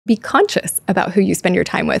be conscious about who you spend your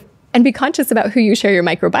time with and be conscious about who you share your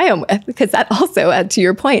microbiome with, because that also, to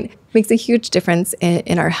your point, makes a huge difference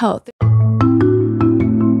in our health.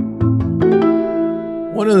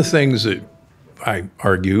 One of the things that I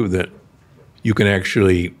argue that you can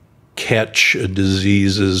actually catch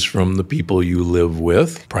diseases from the people you live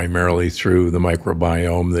with, primarily through the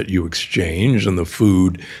microbiome that you exchange and the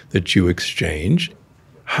food that you exchange.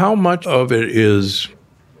 How much of it is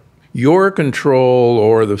your control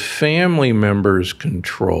or the family member's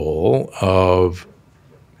control of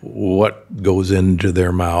what goes into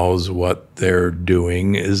their mouths, what they're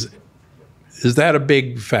doing? Is that a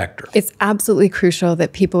big factor? It's absolutely crucial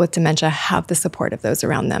that people with dementia have the support of those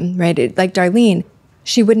around them, right? Like Darlene,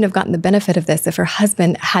 she wouldn't have gotten the benefit of this if her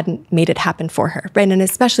husband hadn't made it happen for her, right? And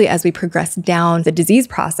especially as we progress down the disease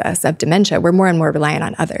process of dementia, we're more and more reliant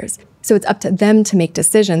on others. So it's up to them to make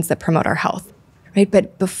decisions that promote our health, right?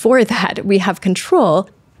 But before that, we have control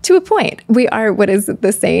to a point. We are, what is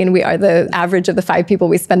the saying? We are the average of the 5 people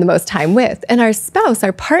we spend the most time with. And our spouse,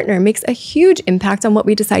 our partner, makes a huge impact on what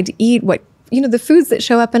we decide to eat, the foods that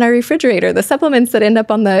show up in our refrigerator, the supplements that end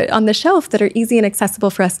up on the shelf that are easy and accessible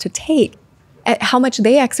for us to take. How much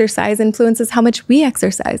they exercise influences how much we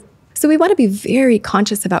exercise. So we want to be very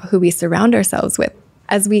conscious about who we surround ourselves with.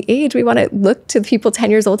 As we age, we want to look to people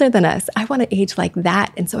 10 years older than us. I want to age like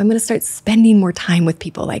that. And so I'm going to start spending more time with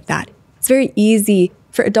people like that. It's very easy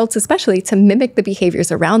for adults especially to mimic the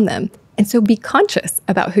behaviors around them. And so be conscious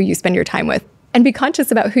about who you spend your time with and be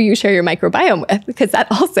conscious about who you share your microbiome with, because that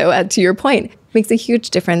also, to your point, makes a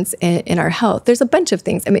huge difference in our health. There's a bunch of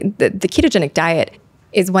things. I mean, the ketogenic diet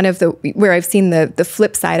is one of where I've seen the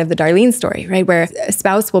flip side of the Darlene story, right? Where a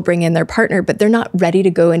spouse will bring in their partner, but they're not ready to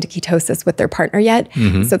go into ketosis with their partner yet.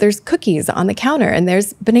 Mm-hmm. So there's cookies on the counter and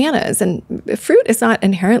there's bananas, and fruit is not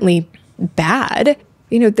inherently bad.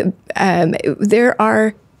 There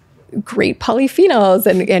are great polyphenols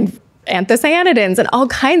and anthocyanidins and all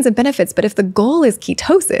kinds of benefits. But if the goal is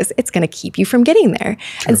ketosis, it's going to keep you from getting there.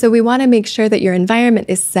 Sure. And so we want to make sure that your environment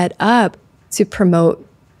is set up to promote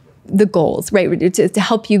the goals, right? To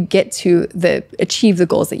help you get to achieve the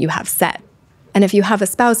goals that you have set. And if you have a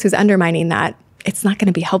spouse who's undermining that, it's not going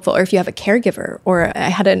to be helpful. Or if you have a caregiver, or I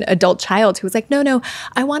had an adult child who was like, no,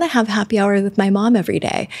 I want to have happy hour with my mom every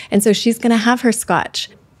day. And so she's going to have her scotch.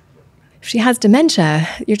 If she has dementia,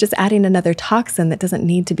 you're just adding another toxin that doesn't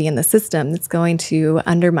need to be in the system that's going to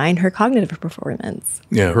undermine her cognitive performance.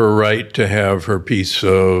 Yeah, her right to have her piece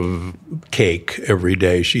of cake every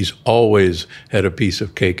day. She's always had a piece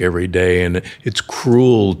of cake every day, and it's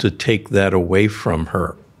cruel to take that away from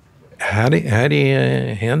her. How do you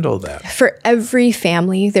handle that? For every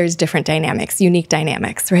family, there's different dynamics, unique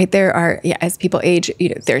dynamics, right? There are, as people age,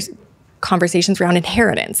 there's conversations around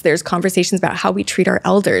inheritance. There's conversations about how we treat our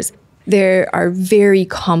elders. There are very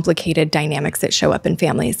complicated dynamics that show up in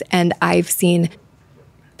families. And I've seen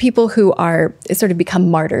people who are sort of become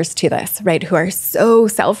martyrs to this, right? Who are so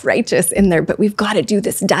self-righteous in there, but we've got to do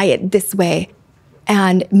this diet this way.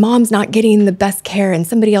 And mom's not getting the best care and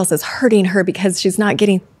somebody else is hurting her because she's not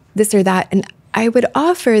getting this or that. And I would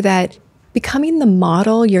offer that becoming the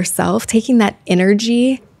model yourself, taking that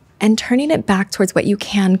energy and turning it back towards what you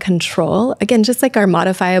can control. Again, just like our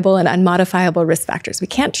modifiable and unmodifiable risk factors, we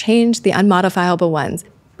can't change the unmodifiable ones.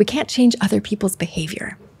 We can't change other people's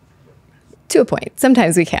behavior. To a point,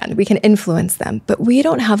 sometimes we can. We can influence them, but we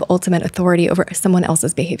don't have ultimate authority over someone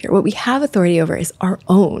else's behavior. What we have authority over is our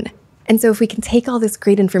own. And so if we can take all this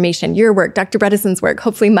great information, your work, Dr. Bredesen's work,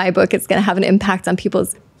 hopefully my book, it's going to have an impact on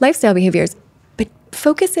people's lifestyle behaviors, but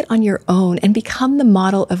focus it on your own and become the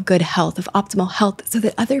model of good health, of optimal health, so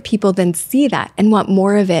that other people then see that and want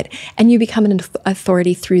more of it. And you become an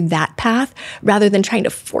authority through that path rather than trying to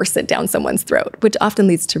force it down someone's throat, which often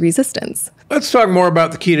leads to resistance. Let's talk more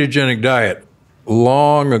about the ketogenic diet.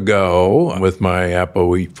 Long ago with my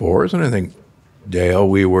ApoE4s, and I think, Dale,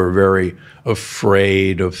 we were very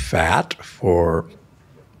afraid of fat for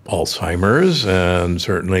Alzheimer's, and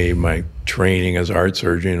certainly my training as a heart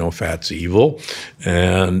surgeon, fat's evil.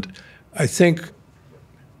 And I think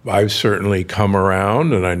I've certainly come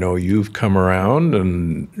around, and I know you've come around,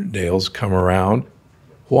 and Dale's come around.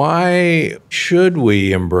 Why should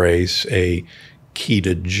we embrace a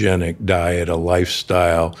ketogenic diet, a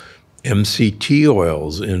lifestyle, MCT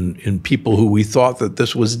oils in people who we thought that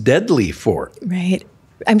this was deadly for? Right.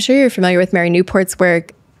 I'm sure you're familiar with Mary Newport's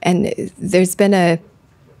work, and there's been a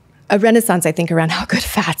renaissance, I think, around how good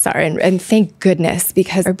fats are. And thank goodness,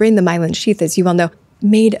 because our brain, the myelin sheath, as you well know,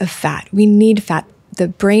 made of fat. We need fat. The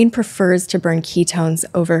brain prefers to burn ketones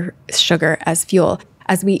over sugar as fuel.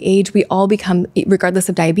 As we age, we all become, regardless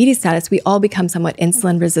of diabetes status, we all become somewhat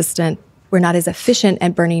insulin resistant. we're not as efficient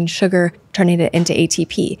at burning sugar, turning it into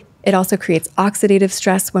ATP. It also creates oxidative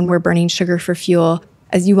stress when we're burning sugar for fuel.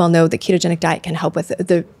 As you well know, the ketogenic diet can help with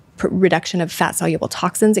the reduction of fat-soluble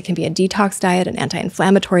toxins. It can be a detox diet, an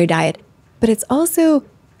anti-inflammatory diet, but it's also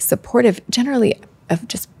supportive generally of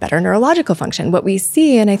just better neurological function. What we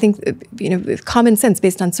see, and I think, with common sense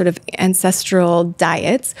based on sort of ancestral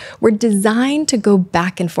diets, we're designed to go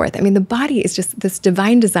back and forth. I mean, the body is just, this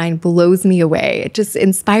divine design blows me away. It just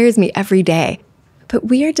inspires me every day. But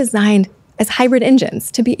we are designed as hybrid engines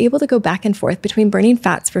to be able to go back and forth between burning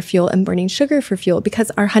fats for fuel and burning sugar for fuel, because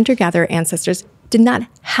our hunter-gatherer ancestors did not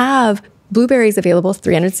have blueberries available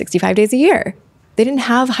 365 days a year. They didn't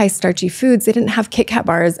have high starchy foods. They didn't have Kit Kat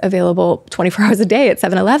bars available 24 hours a day at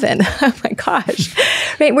 7-Eleven. Oh my gosh.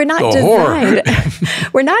 Right? We're not designed.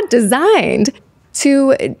 We're not designed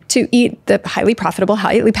to eat the highly profitable,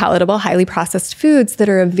 highly palatable, highly processed foods that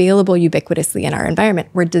are available ubiquitously in our environment.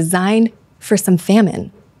 We're designed for some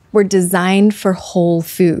famine. We're designed for whole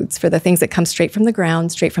foods, for the things that come straight from the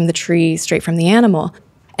ground, straight from the tree, straight from the animal.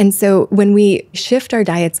 And so when we shift our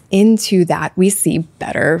diets into that, we see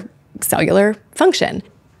better cellular function.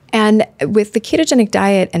 And with the ketogenic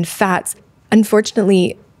diet and fats,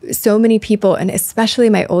 unfortunately, so many people, and especially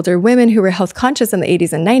my older women who were health conscious in the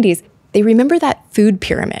 80s and 90s, they remember that food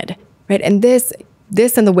pyramid, right? And this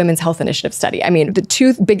and the Women's Health Initiative study, I mean, the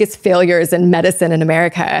two biggest failures in medicine in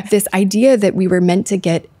America, this idea that we were meant to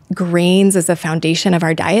get grains as a foundation of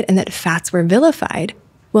our diet and that fats were vilified.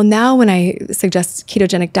 Well, now when I suggest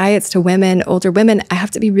ketogenic diets to women, older women, I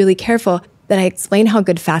have to be really careful that I explain how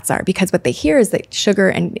good fats are, because what they hear is that sugar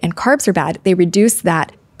and carbs are bad. They reduce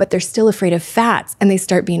that, but they're still afraid of fats and they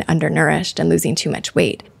start being undernourished and losing too much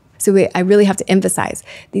weight. So I really have to emphasize,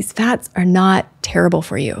 these fats are not terrible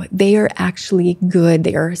for you. They are actually good.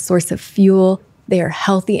 They are a source of fuel. They are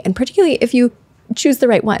healthy. And particularly if you choose the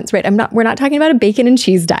right ones, right? We're not talking about a bacon and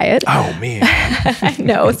cheese diet. Oh, man. I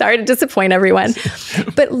know, sorry to disappoint everyone.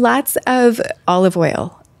 But lots of olive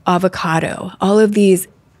oil, avocado, all of these,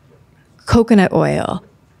 coconut oil.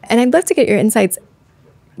 And I'd love to get your insights.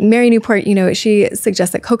 Mary Newport, she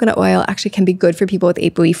suggests that coconut oil actually can be good for people with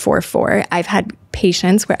ApoE4/4. I've had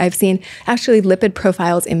patients where I've seen actually lipid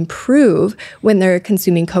profiles improve when they're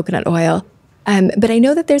consuming coconut oil. But I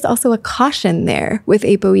know that there's also a caution there with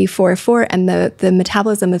ApoE4/4 and the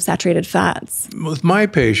metabolism of saturated fats. With my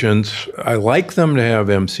patients, I like them to have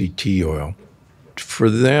MCT oil. For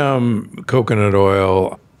them, coconut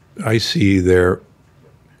oil, I see their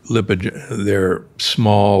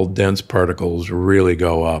small, dense particles really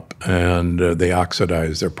go up, and they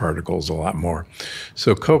oxidize their particles a lot more.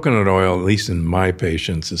 So coconut oil, at least in my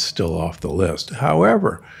patients, is still off the list.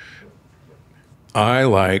 However, I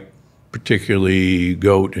like particularly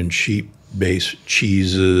goat and sheep-based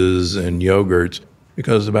cheeses and yogurts,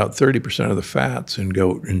 because about 30% of the fats in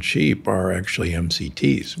goat and sheep are actually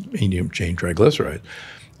MCTs, medium chain triglycerides.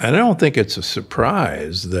 And I don't think it's a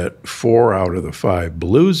surprise that 4 out of the 5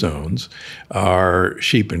 blue zones are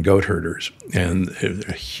sheep and goat herders. And there's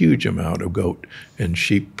a huge amount of goat and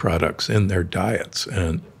sheep products in their diets.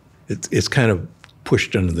 And it's kind of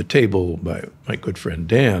pushed under the table by my good friend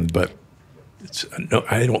Dan, but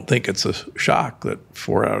I don't think it's a shock that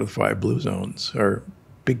 4 out of the 5 blue zones are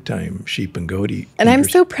big-time sheep and goat eaters. And I'm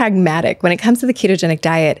so pragmatic. When it comes to the ketogenic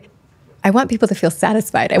diet, I want people to feel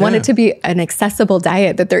satisfied. I want it to be an accessible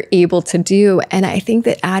diet that they're able to do. And I think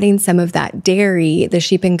that adding some of that dairy, the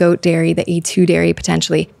sheep and goat dairy, the A2 dairy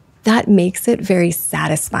potentially, that makes it very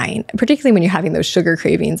satisfying, particularly when you're having those sugar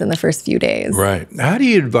cravings in the first few days. Right. How do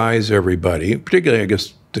you advise everybody, particularly, I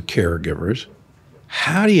guess, the caregivers,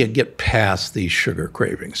 how do you get past these sugar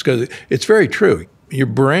cravings? Because it's very true. Your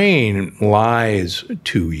brain lies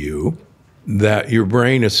to you that your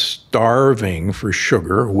brain is starving for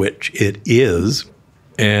sugar, which it is,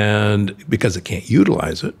 and because it can't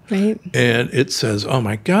utilize it. Right. And it says, oh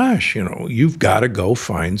my gosh, you've got to go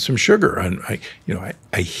find some sugar. And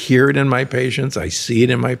I hear it in my patients. I see it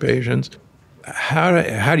in my patients.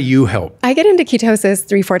 How do you help? I get into ketosis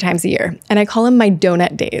 3-4 times a year, and I call them my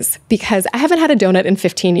donut days, because I haven't had a donut in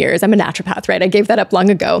 15 years. I'm a naturopath, right? I gave that up long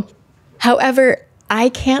ago. However, I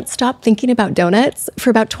can't stop thinking about donuts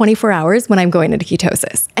for about 24 hours when I'm going into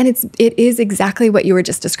ketosis. And it is exactly what you were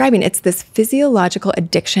just describing. It's this physiological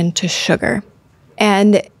addiction to sugar.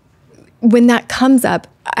 And when that comes up,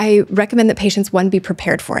 I recommend that patients, one, be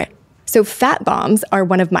prepared for it. So fat bombs are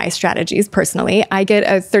one of my strategies personally. I get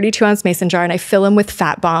a 32-ounce mason jar and I fill them with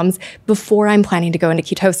fat bombs before I'm planning to go into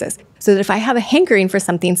ketosis, so that if I have a hankering for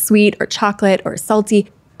something sweet or chocolate or salty,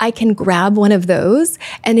 I can grab one of those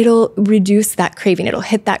and it'll reduce that craving. It'll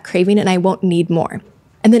hit that craving and I won't need more.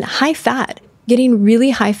 And then high fat getting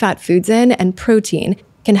really high fat foods in and protein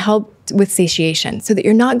can help with satiation so that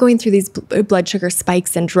you're not going through these blood sugar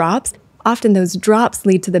spikes and drops. Often those drops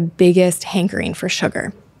lead to the biggest hankering for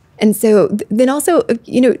sugar. And so then also,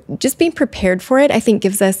 just being prepared for it, I think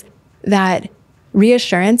gives us that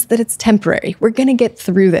reassurance that it's temporary. We're going to get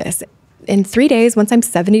through this. In 3 days, once I'm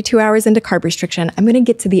 72 hours into carb restriction, I'm going to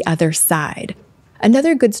get to the other side.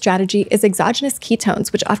 Another good strategy is exogenous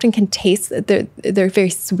ketones, which often can taste, they're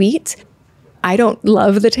very sweet. I don't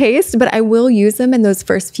love the taste, but I will use them in those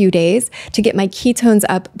first few days to get my ketones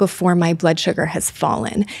up before my blood sugar has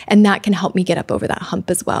fallen. And that can help me get up over that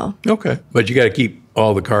hump as well. Okay. But you got to keep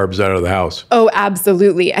all the carbs out of the house. Oh,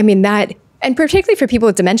 absolutely. I mean, and particularly for people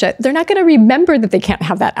with dementia, they're not going to remember that they can't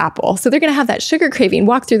have that apple. So they're going to have that sugar craving,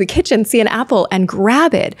 walk through the kitchen, see an apple and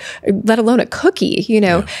grab it, let alone a cookie,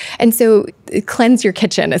 Yeah. And so cleanse your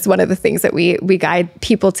kitchen is one of the things that we guide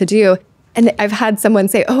people to do. And I've had someone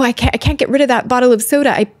say, oh, I can't get rid of that bottle of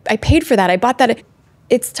soda. I paid for that. I bought that.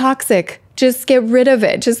 It's toxic. Just get rid of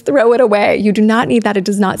it. Just throw it away. You do not need that. It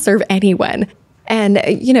does not serve anyone. And,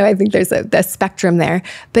 I think there's a spectrum there.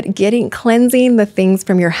 But cleansing the things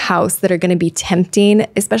from your house that are going to be tempting,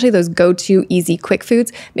 especially those go-to easy quick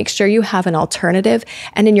foods, make sure you have an alternative.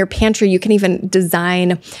 And in your pantry, you can even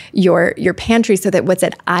design your pantry so that what's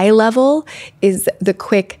at eye level is the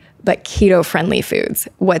quick but keto-friendly foods.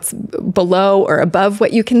 What's below or above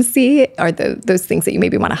what you can see are those things that you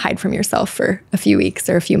maybe want to hide from yourself for a few weeks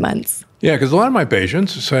or a few months. Yeah, because a lot of my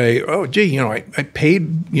patients say, oh, gee, I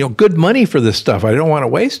paid good money for this stuff. I don't want to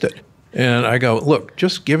waste it. And I go, look,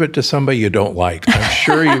 just give it to somebody you don't like. I'm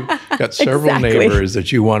sure you've got several neighbors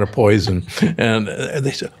that you want to poison. And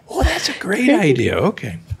they say, oh, that's a great idea.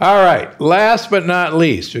 Okay. All right. Last but not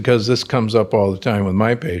least, because this comes up all the time with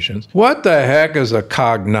my patients, what the heck is a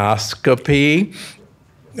cognoscopy?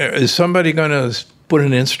 Is somebody going to put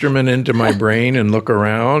an instrument into my brain and look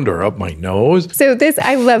around or up my nose? So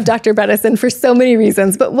I love Dr. Bredesen for so many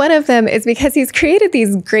reasons, but one of them is because he's created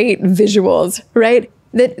these great visuals, right?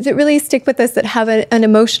 That really stick with us, that have an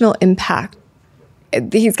emotional impact.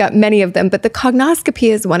 He's got many of them, but the cognoscopy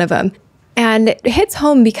is one of them. And it hits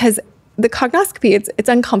home because the cognoscopy, it's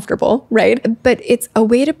uncomfortable, right? But it's a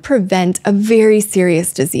way to prevent a very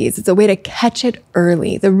serious disease. It's a way to catch it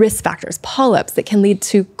early, the risk factors, polyps that can lead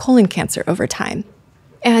to colon cancer over time.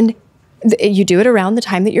 And you do it around the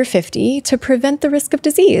time that you're 50 to prevent the risk of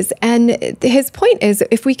disease. And his point is,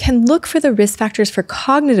 if we can look for the risk factors for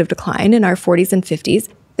cognitive decline in our 40s and 50s,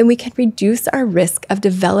 then we can reduce our risk of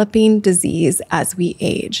developing disease as we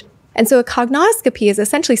age. And so a cognoscopy is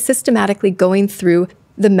essentially systematically going through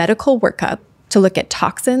the medical workup to look at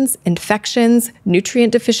toxins, infections,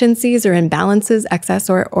 nutrient deficiencies or imbalances, excess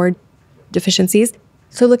or deficiencies,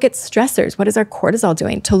 to look at stressors. What is our cortisol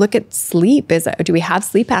doing? To look at sleep. Do we have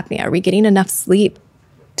sleep apnea? Are we getting enough sleep?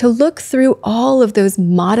 To look through all of those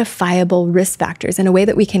modifiable risk factors in a way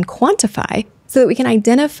that we can quantify so that we can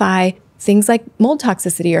identify things like mold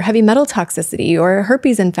toxicity or heavy metal toxicity or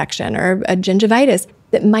herpes infection or a gingivitis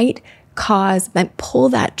that might pull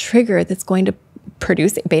that trigger that's going to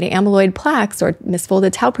produce beta amyloid plaques or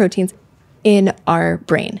misfolded tau proteins in our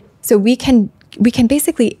brain. So we can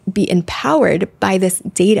basically be empowered by this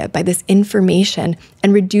data, by this information,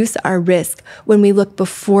 and reduce our risk when we look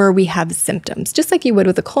before we have symptoms, just like you would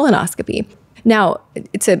with a colonoscopy. Now,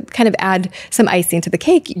 to kind of add some icing to the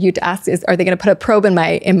cake, you'd ask, are they going to put a probe in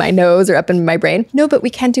my nose or up in my brain? No, but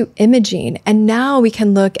we can do imaging. And now we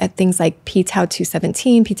can look at things like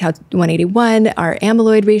p-tau217, p-tau181, our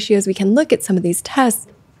amyloid ratios. We can look at some of these tests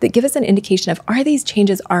that give us an indication of, are these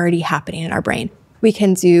changes already happening in our brain? We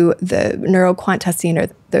can do the neuroquant testing or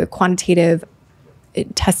the quantitative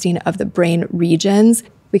testing of the brain regions.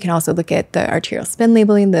 We can also look at the arterial spin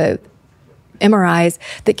labeling, the MRIs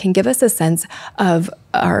that can give us a sense of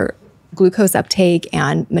our glucose uptake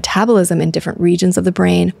and metabolism in different regions of the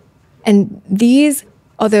brain. And these,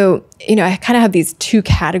 although, I kind of have these two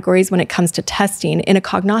categories when it comes to testing. In a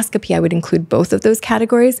cognoscopy, I would include both of those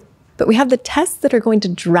categories, but we have the tests that are going to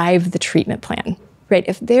drive the treatment plan. Right?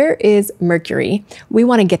 If there is mercury, we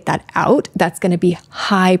want to get that out. That's going to be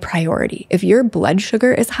high priority. If your blood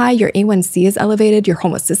sugar is high, your A1C is elevated, your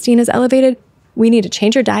homocysteine is elevated, we need to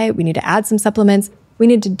change our diet. We need to add some supplements. We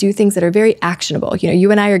need to do things that are very actionable.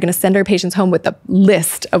 You and I are going to send our patients home with a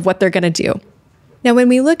list of what they're going to do. Now, when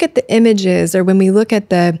we look at the images or when we look at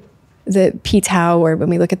the p-tau or when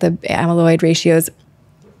we look at the amyloid ratios,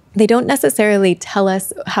 they don't necessarily tell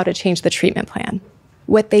us how to change the treatment plan.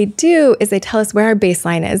 What they do is they tell us where our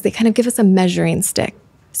baseline is. They kind of give us a measuring stick.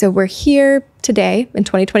 So we're here today in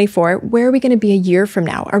 2024. Where are we going to be a year from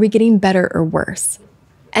now? Are we getting better or worse?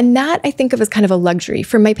 And that I think of as kind of a luxury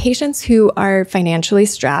for my patients who are financially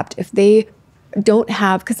strapped. If they don't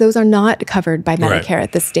have, because those are not covered by Medicare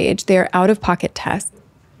at this stage, they're out-of-pocket tests.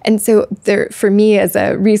 And so for me as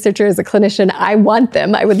a researcher, as a clinician, I want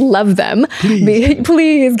them. I would love them.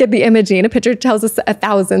 Please get the imaging. A picture tells us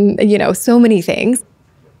 1,000, so many things.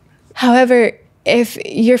 However, if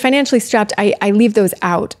you're financially strapped, I leave those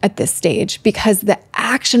out at this stage because the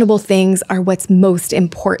actionable things are what's most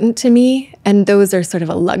important to me. And those are sort of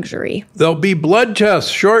a luxury. There'll be blood tests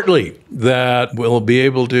shortly that will be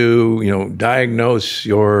able to, diagnose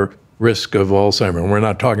your risk of Alzheimer. And we're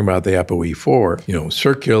not talking about the ApoE4,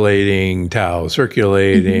 circulating tau,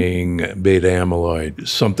 circulating beta amyloid.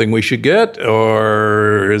 Something we should get,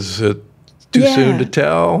 or is it too soon to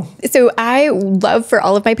tell? So I love for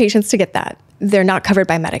all of my patients to get that. They're not covered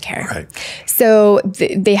by Medicare. Right. So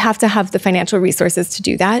they have to have the financial resources to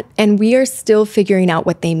do that. And we are still figuring out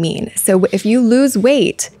what they mean. So if you lose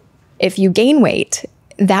weight, if you gain weight,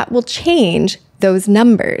 that will change those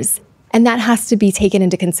numbers. And that has to be taken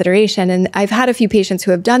into consideration. And I've had a few patients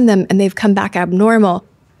who have done them and they've come back abnormal.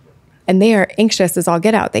 And they are anxious as all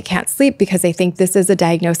get out. They can't sleep because they think this is a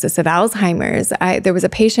diagnosis of Alzheimer's. There was a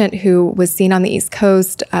patient who was seen on the East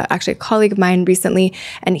Coast, actually a colleague of mine recently,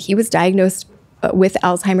 and he was diagnosed with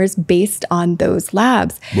Alzheimer's based on those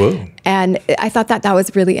labs. Whoa. And I thought that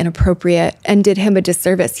was really inappropriate and did him a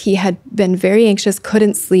disservice. He had been very anxious,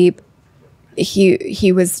 couldn't sleep.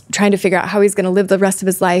 He was trying to figure out how he's going to live the rest of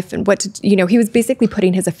his life and what to, he was basically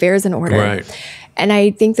putting his affairs in order. Right. And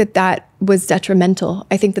I think that was detrimental.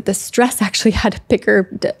 I think that the stress actually had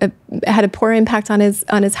a poor impact on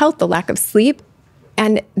his health, the lack of sleep.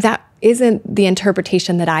 And that isn't the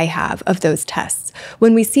interpretation that I have of those tests.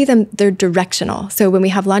 When we see them, they're directional. So when we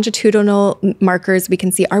have longitudinal markers, we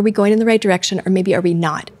can see, are we going in the right direction or maybe are we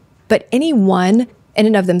not? But any one in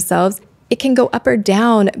and of themselves, it can go up or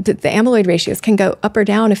down. The amyloid ratios can go up or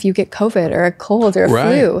down if you get COVID or a cold or a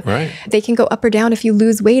flu. Right. They can go up or down if you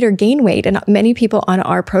lose weight or gain weight. And many people on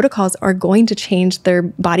our protocols are going to change their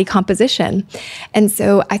body composition. And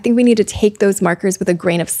so I think we need to take those markers with a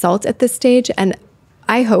grain of salt at this stage. And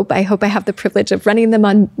I hope I have the privilege of running them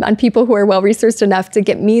on people who are well-researched enough to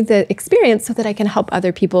get me the experience so that I can help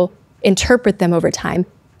other people interpret them over time.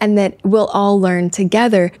 And that we'll all learn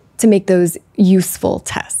together to make those useful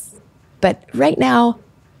tests. But right now,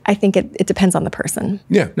 I think it depends on the person.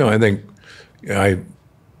 Yeah, no, I think I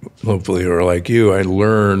hopefully, or like you, I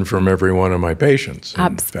learn from every one of my patients.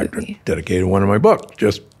 Absolutely. In fact, I dedicated one of my books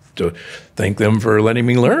just to thank them for letting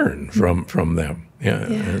me learn from them. Yeah.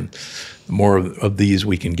 And the more of these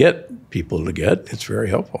we can get people to get, it's very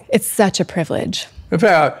helpful. It's such a privilege. In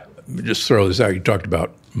fact, just throw this out. You talked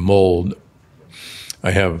about mold.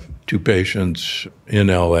 I have 2 patients in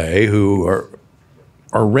LA who are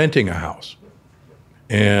renting a house.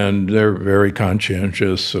 And they're very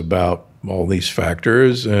conscientious about all these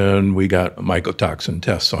factors. And we got mycotoxin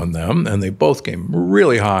tests on them, and they both came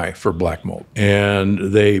really high for black mold.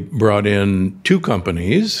 And they brought in 2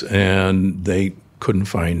 companies, and they couldn't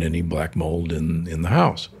find any black mold in the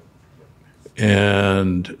house.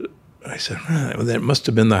 And I said, that must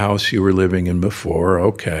have been the house you were living in before.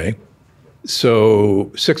 Okay.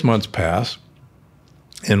 So 6 months pass.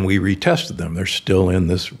 And we retested them. They're still in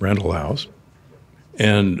this rental house.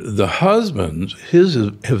 And the husband's, his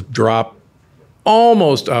have dropped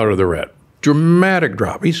almost out of the red. Dramatic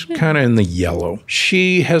drop. He's kind of in the yellow.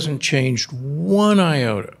 She hasn't changed one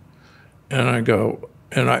iota. And I go,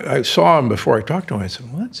 and I saw him before I talked to him. I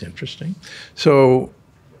said, well, that's interesting. So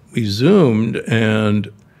we Zoomed,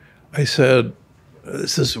 and I said,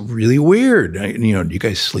 this is really weird. Do you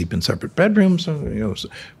guys sleep in separate bedrooms?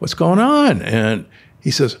 What's going on? And he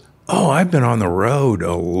says, I've been on the road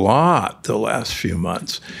a lot the last few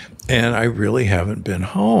months, and I really haven't been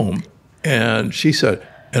home. And she said,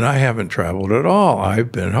 and I haven't traveled at all.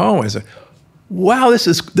 I've been home. I said, wow, this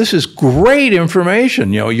is great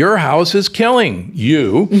information. Your house is killing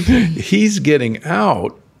you. He's getting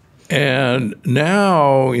out. And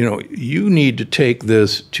now, you need to take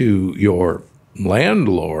this to your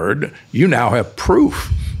landlord. You now have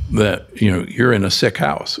proof that, you're in a sick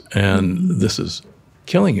house, and this is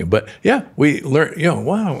killing you. But yeah, we learned,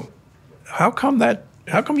 wow, how come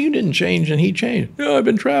you didn't change and he changed? I've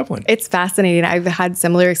been traveling. It's fascinating. I've had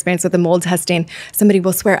similar experience with the mold testing. Somebody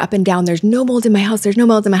will swear up and down, there's no mold in my house. There's no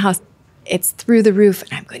mold in my house. It's through the roof.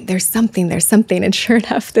 And I'm going, there's something. And sure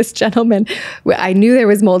enough, this gentleman, I knew there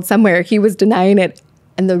was mold somewhere. He was denying it.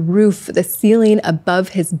 And the ceiling above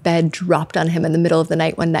his bed dropped on him in the middle of the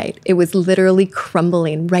night one night. It was literally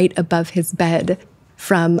crumbling right above his bed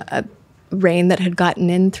from rain that had gotten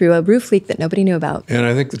in through a roof leak that nobody knew about. And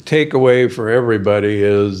I think the takeaway for everybody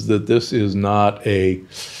is that this is not a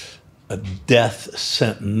death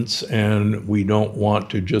sentence, and we don't want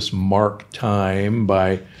to just mark time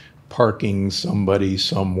by parking somebody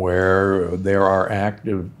somewhere. There are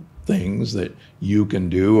active things that you can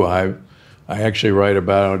do. I actually write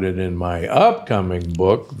about it in my upcoming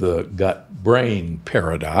book, The Gut-Brain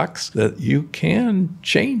Paradox, that you can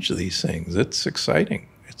change these things. It's exciting.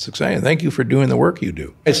 It's exciting. Thank you for doing the work you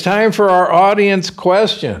do. It's time for our audience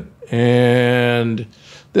question. And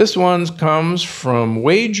this one comes from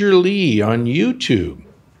Wager Lee on YouTube.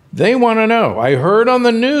 They want to know, I heard on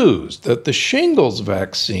the news that the shingles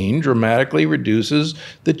vaccine dramatically reduces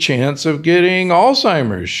the chance of getting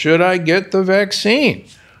Alzheimer's. Should I get the vaccine?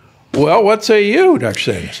 Well, what say you,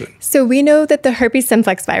 Dr. Sandison? So we know that the herpes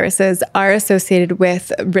simplex viruses are associated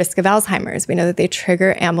with risk of Alzheimer's. We know that they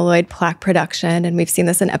trigger amyloid plaque production, and we've seen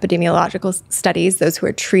this in epidemiological studies. Those who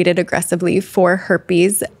are treated aggressively for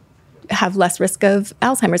herpes have less risk of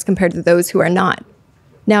Alzheimer's compared to those who are not.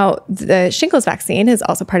 Now, the shingles vaccine is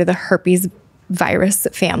also part of the herpes virus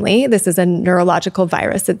family. This is a neurological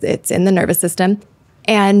virus. It's in the nervous system.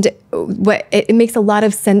 And it makes a lot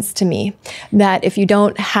of sense to me that if you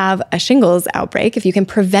don't have a shingles outbreak, if you can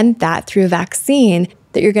prevent that through a vaccine,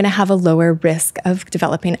 that you're going to have a lower risk of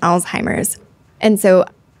developing Alzheimer's. And so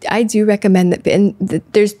I do recommend that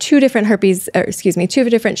there's two different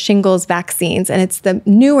shingles vaccines, and it's the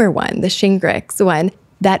newer one, the Shingrix one,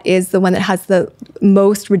 that is the one that has the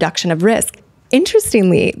most reduction of risk.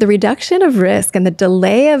 Interestingly, the reduction of risk and the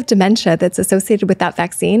delay of dementia that's associated with that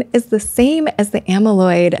vaccine is the same as the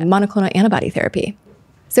amyloid monoclonal antibody therapy.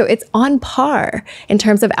 So it's on par in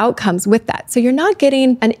terms of outcomes with that. So you're not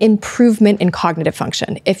getting an improvement in cognitive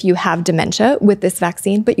function if you have dementia with this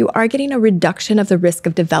vaccine, but you are getting a reduction of the risk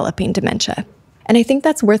of developing dementia. And I think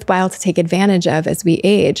that's worthwhile to take advantage of as we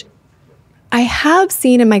age. I have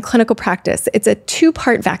seen in my clinical practice, it's a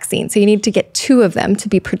two-part vaccine, so you need to get two of them to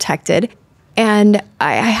be protected. And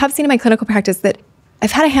I have seen in my clinical practice that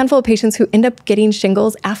I've had a handful of patients who end up getting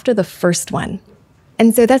shingles after the first one.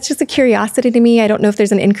 And so that's just a curiosity to me. I don't know if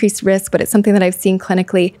there's an increased risk, but it's something that I've seen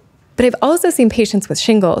clinically. But I've also seen patients with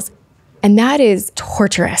shingles, and that is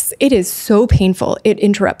torturous. It is so painful. It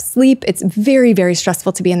interrupts sleep. It's very, very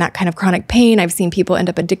stressful to be in that kind of chronic pain. I've seen people end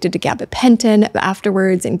up addicted to gabapentin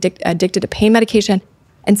afterwards and addicted to pain medication.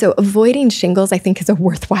 And so avoiding shingles, I think, is a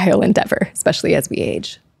worthwhile endeavor, especially as we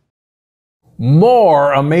age.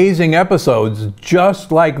 More amazing episodes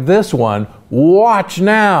just like this one. Watch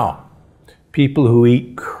now. People who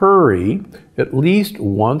eat curry at least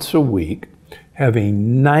once a week have a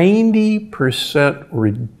 90%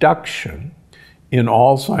 reduction in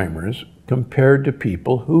Alzheimer's compared to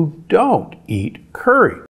people who don't eat curry.